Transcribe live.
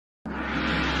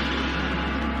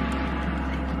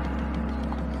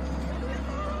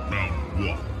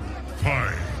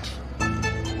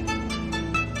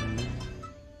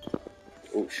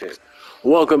shit.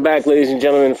 Welcome back, ladies and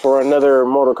gentlemen, for another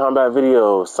Mortal Kombat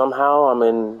video. Somehow I'm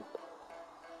in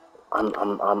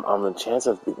the chance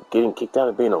of getting kicked out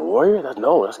of being a warrior? That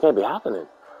can't be happening.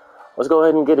 Let's go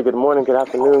ahead and get it. Good morning, good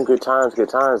afternoon, good times,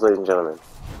 ladies and gentlemen.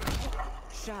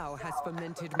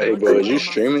 Hey, bro, is you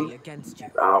streaming?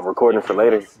 I'm recording for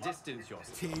later.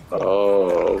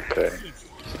 Oh, okay.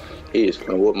 He's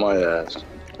gonna whoop my ass.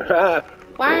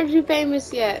 Why aren't you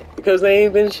famous yet? Because they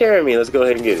ain't been sharing me. Let's go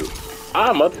ahead and get it.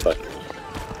 Ah, motherfucker.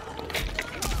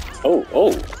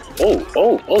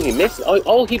 Oh, he missed.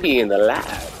 Oh, he be in the lab.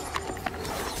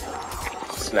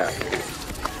 Snap.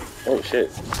 Oh,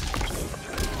 shit.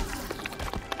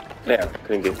 Damn,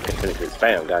 couldn't get it.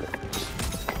 Bam, got it.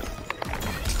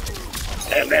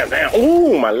 Damn.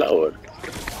 Ooh, my lord.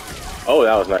 Oh,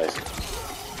 that was nice.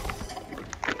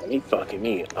 He fucking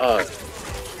me up.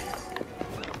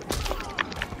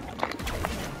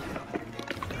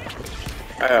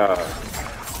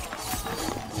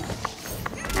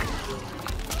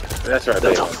 That's right,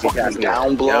 that's a fucking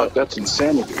down block. Yep. That's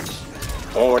insanity.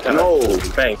 One more time. No.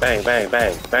 Bang.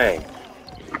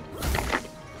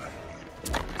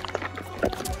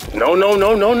 No,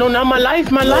 not my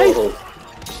life, life.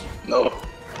 No. No.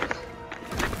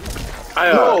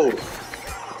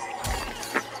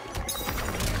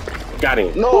 Got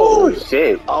him. No. Oh,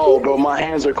 shit. Oh, bro, my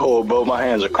hands are cold, bro.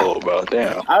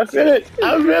 Damn. I feel it.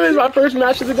 It's my first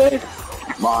match of the day.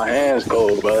 My hands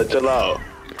cold, bro. Chill out.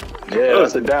 Yeah,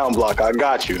 that's a down block. I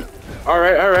got you. All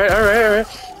right.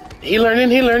 He learning.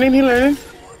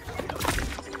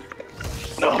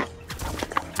 No.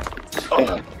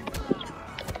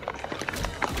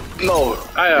 No. No.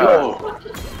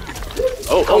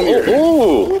 Come here.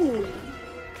 Ooh.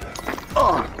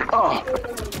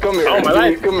 Come here. Oh, my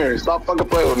life. Come here. Stop fucking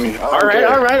playing with me. All right.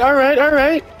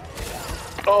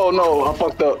 Oh no, I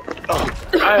fucked up.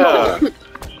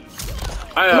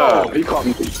 No, he caught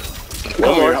me.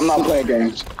 Come here. I'm not playing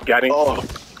games. Got him. Oh.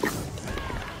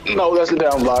 No, that's a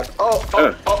down block. Oh.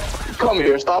 Come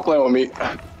here. Stop playing with me.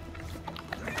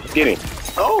 Get him.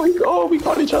 Oh, we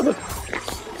caught each other.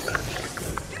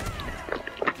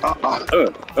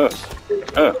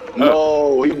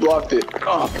 No, he blocked it.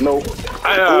 No.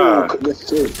 Good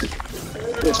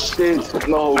shit.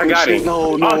 No, I got him.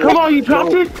 No. Oh, come on, you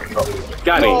dropped it.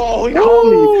 Got him. No, he caught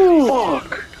me.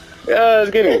 Fuck. Yeah,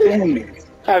 let's get it. Damn it.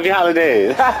 Happy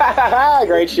holidays.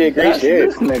 Great shit.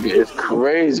 This nigga is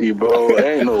crazy, bro.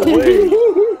 Ain't no way.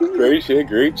 Great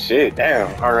shit.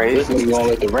 Damn. All right. This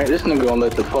nigga gonna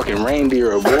let the fucking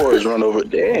reindeer or boars run over.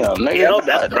 Damn, nigga. Yo,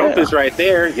 that's Rumpus right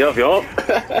there. Yup.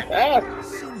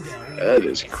 That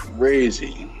is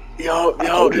crazy. Yo. I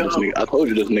told you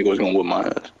this nigga was gonna whip my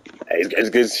ass. Hey,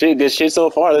 it's good shit so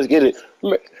far. Let's get it.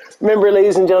 Remember,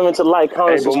 ladies and gentlemen, to like,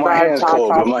 comment, subscribe.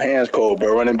 My hand's cold,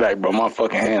 bro. Running back, bro. My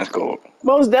fucking hand's cold.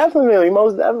 Most definitely.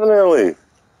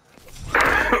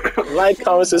 Like,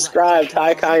 comment, subscribe.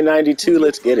 Taikai92.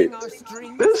 Let's get it.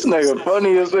 This nigga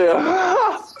funny as hell.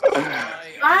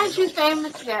 Why aren't you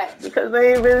famous yet? Because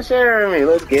they ain't been sharing me.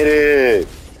 Let's get it.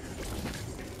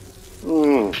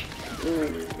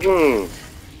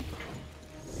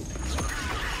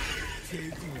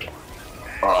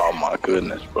 Oh my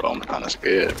goodness, bro. I'm kind of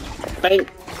scared. Thank.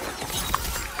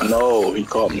 No, he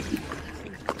caught me.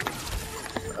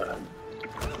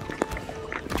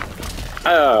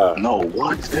 No,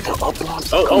 what? That's an up block.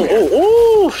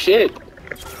 Oh, shit.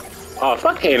 Oh,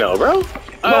 fuck Kano, bro.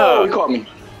 No, he caught me.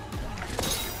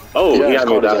 Oh, yeah, he got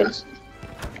me down.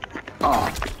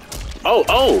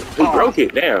 He broke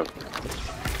it. Damn.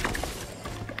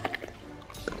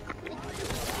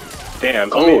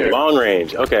 Come here. Long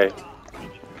range. Okay.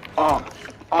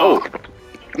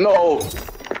 No.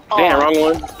 Damn, wrong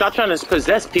one. Stop trying to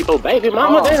possess people, baby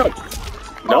mama. Damn.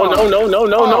 No.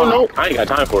 I ain't got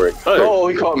time for it. No,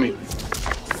 he caught me.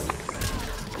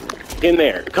 In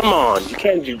there. Come on. You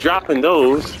can't be dropping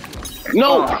those.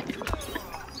 No.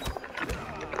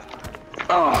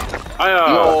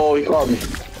 No, he caught me.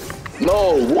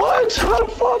 No, what? How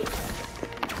the fuck?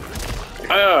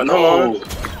 Come on.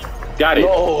 Got it.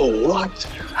 No, what?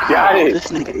 Got it.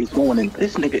 This nigga is going in.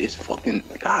 This nigga is fucking.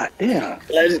 God damn.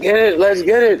 Let's get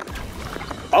it.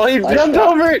 Oh, he jumped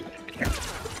over it.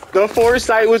 The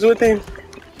foresight was with him.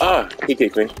 He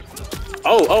kicked me.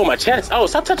 Oh, my chest. Oh,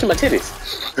 stop touching my titties.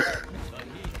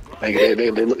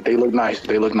 They look nice.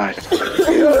 I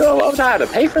was how to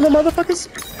pay for the motherfuckers.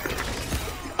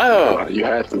 You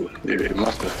had to. It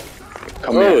must have.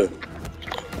 Come here.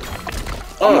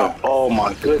 Oh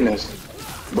my goodness.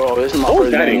 Bro, this is my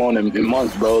first game on in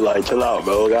months, bro. Like, chill out,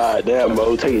 bro. God damn,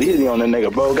 bro. Take it easy on the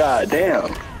nigga, bro. God damn.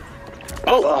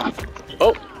 No.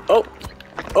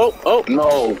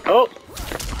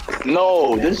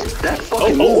 No, that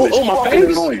fucking move is my fucking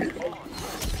face. annoying.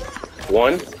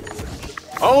 One.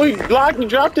 Oh, he blocked. He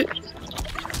dropped it.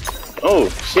 Oh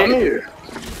shit! Come here.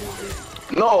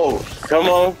 No. Come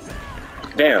on.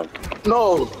 Damn.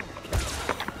 No.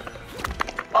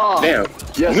 Damn.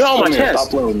 Yes. No, my here. chest. Stop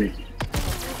playing with me.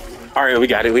 All right, we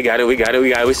got it. We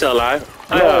still alive.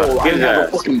 No, I get didn't have a his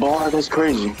ass. fucking bar. That's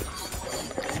crazy.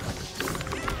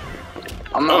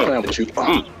 I'm not playing with you.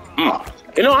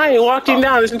 You know, I ain't walked him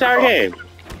down this entire game.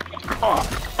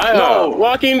 No.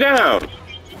 Walk him down.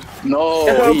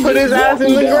 No, He put his ass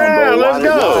in the ground. Bro. Let's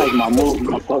go. Why is my move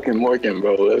not fucking working,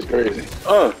 bro? That's crazy.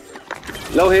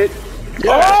 No hit.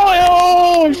 Yeah.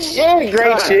 Oh shit!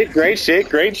 Great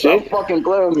shit. Stop fucking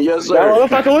playing with me, yes sir. That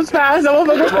motherfucker was fast.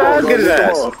 Get his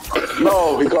ass.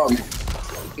 No, he caught me.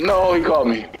 No, he caught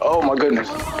me. Oh my goodness.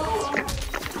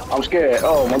 I'm scared.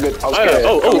 Oh my goodness. I'm scared.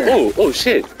 Oh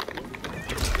shit.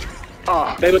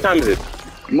 Hey, what time is it?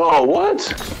 No, what?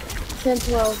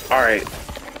 10-12. All right.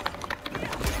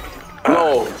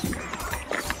 No.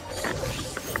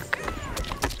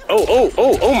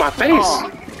 Oh, my face.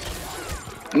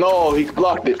 No, he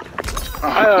blocked it.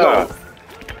 No.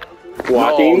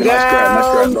 Walking down.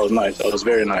 Nice grab. That was nice. That was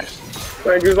very nice.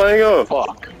 Thank you, go.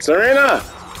 Fuck. Serena.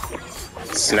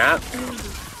 Snap.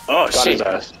 Oh, Got shit. his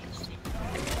ass.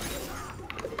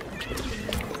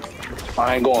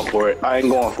 I ain't going for it. Oh, I ain't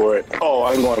going for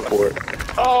it.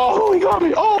 Oh, he got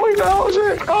me. Oh, my God.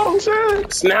 Oh,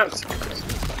 shit. Snapped.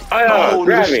 Oh,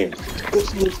 grab me.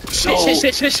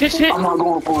 Shit. I'm not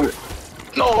going for it.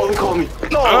 No, he caught me.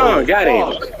 No. Oh, got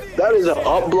him. That is an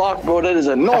up block, bro. That is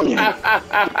annoying.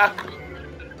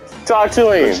 Talk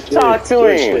to him.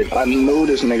 I knew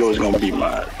this nigga was gonna be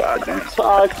mine. Goddamn.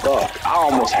 Fuck. I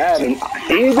almost had him.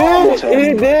 He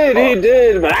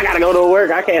did. But I gotta go to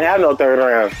work. I can't have no third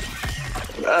round.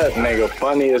 That nigga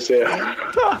funny as hell.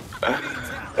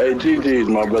 Hey, GG's,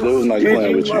 my brother. It was nice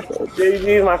playing with you.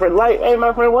 GG's, my friend. Hey,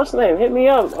 my friend, what's the name? Hit me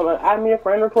up. Add me a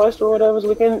friend request or whatever, so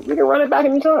we can run it back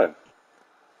anytime.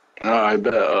 I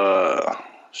bet.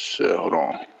 Shit, hold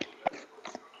on.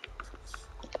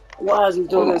 While he's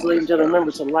doing this, ladies and gentlemen,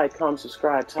 remember to like, comment,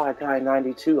 subscribe,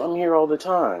 TyKai92. I'm here all the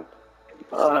time.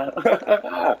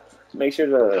 Make sure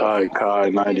to...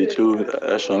 TyKai92.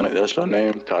 That's your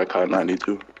name,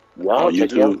 TyKai92. Y'all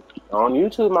check you on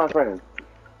YouTube, my friend.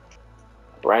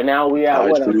 Right now, we at,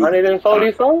 what,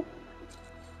 144?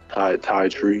 Ty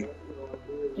Tree.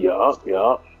 Yup.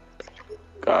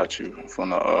 Got you.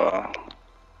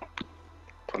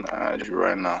 I'm gonna add you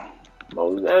right now.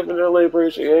 Most definitely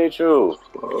appreciate you.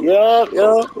 Yup.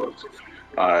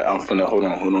 Alright, I'm finna hold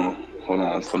on.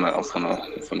 I'm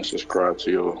finna subscribe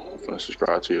to your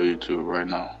YouTube right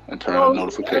now and turn the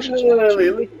notifications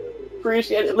on.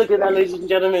 Appreciate it. Look at that, ladies and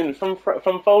gentlemen. From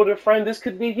Folder Friend, this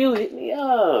could be you. Hit me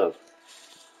up.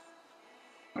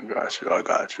 I got you.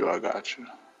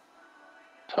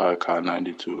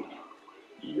 TyKai92.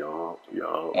 Yo.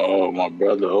 Oh, my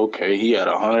brother. Okay, he had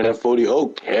 140.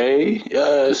 Okay,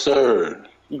 yes, sir.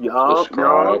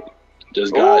 Subscribe.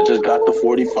 Just got the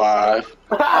 45.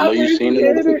 I know you've seen the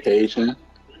notification.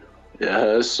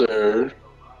 Yes, sir.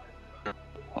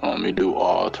 Let me do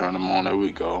all. Turn them on. There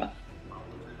we go.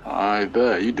 I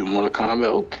bet you do Mortal Kombat.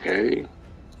 Okay.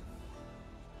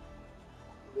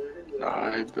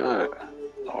 I bet.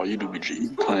 Oh, you do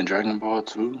BG playing Dragon Ball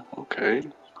too? Okay.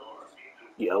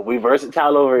 Yeah, we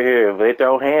versatile over here. If they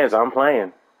throw hands, I'm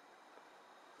playing.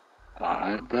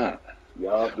 I bet.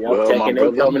 Yup. Well, my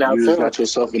brother, you just got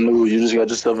yourself a new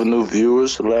viewer,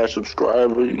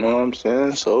 /subscriber. You know what I'm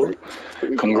saying? So,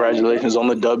 congratulations on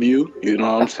the W. You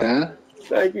know what I'm saying?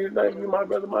 Thank you, my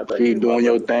brother. Keep doing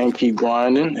your thing. Keep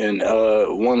grinding. And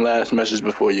one last message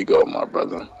before you go, my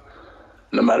brother.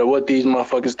 No matter what these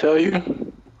motherfuckers tell you,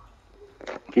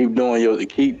 keep doing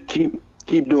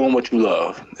what you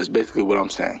love. That's basically what I'm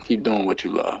saying. Keep doing what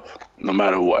you love, no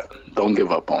matter what. Don't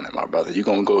give up on it, my brother. You're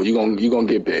gonna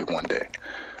get big one day.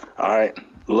 All right,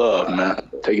 love, man.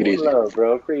 Take it easy. Love,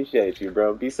 bro. Appreciate you,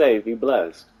 bro. Be safe. Be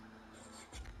blessed.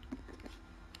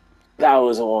 That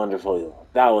was wonderful.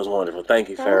 Thank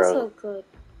you, Pharaoh. That was a good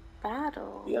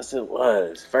battle. Yes, it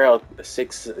was.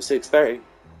 Pharaoh630.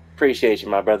 Appreciate you,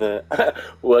 my brother.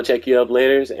 We'll check you up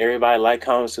later. So everybody like,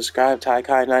 comment, subscribe.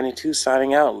 TyKai92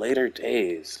 signing out. Later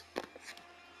days.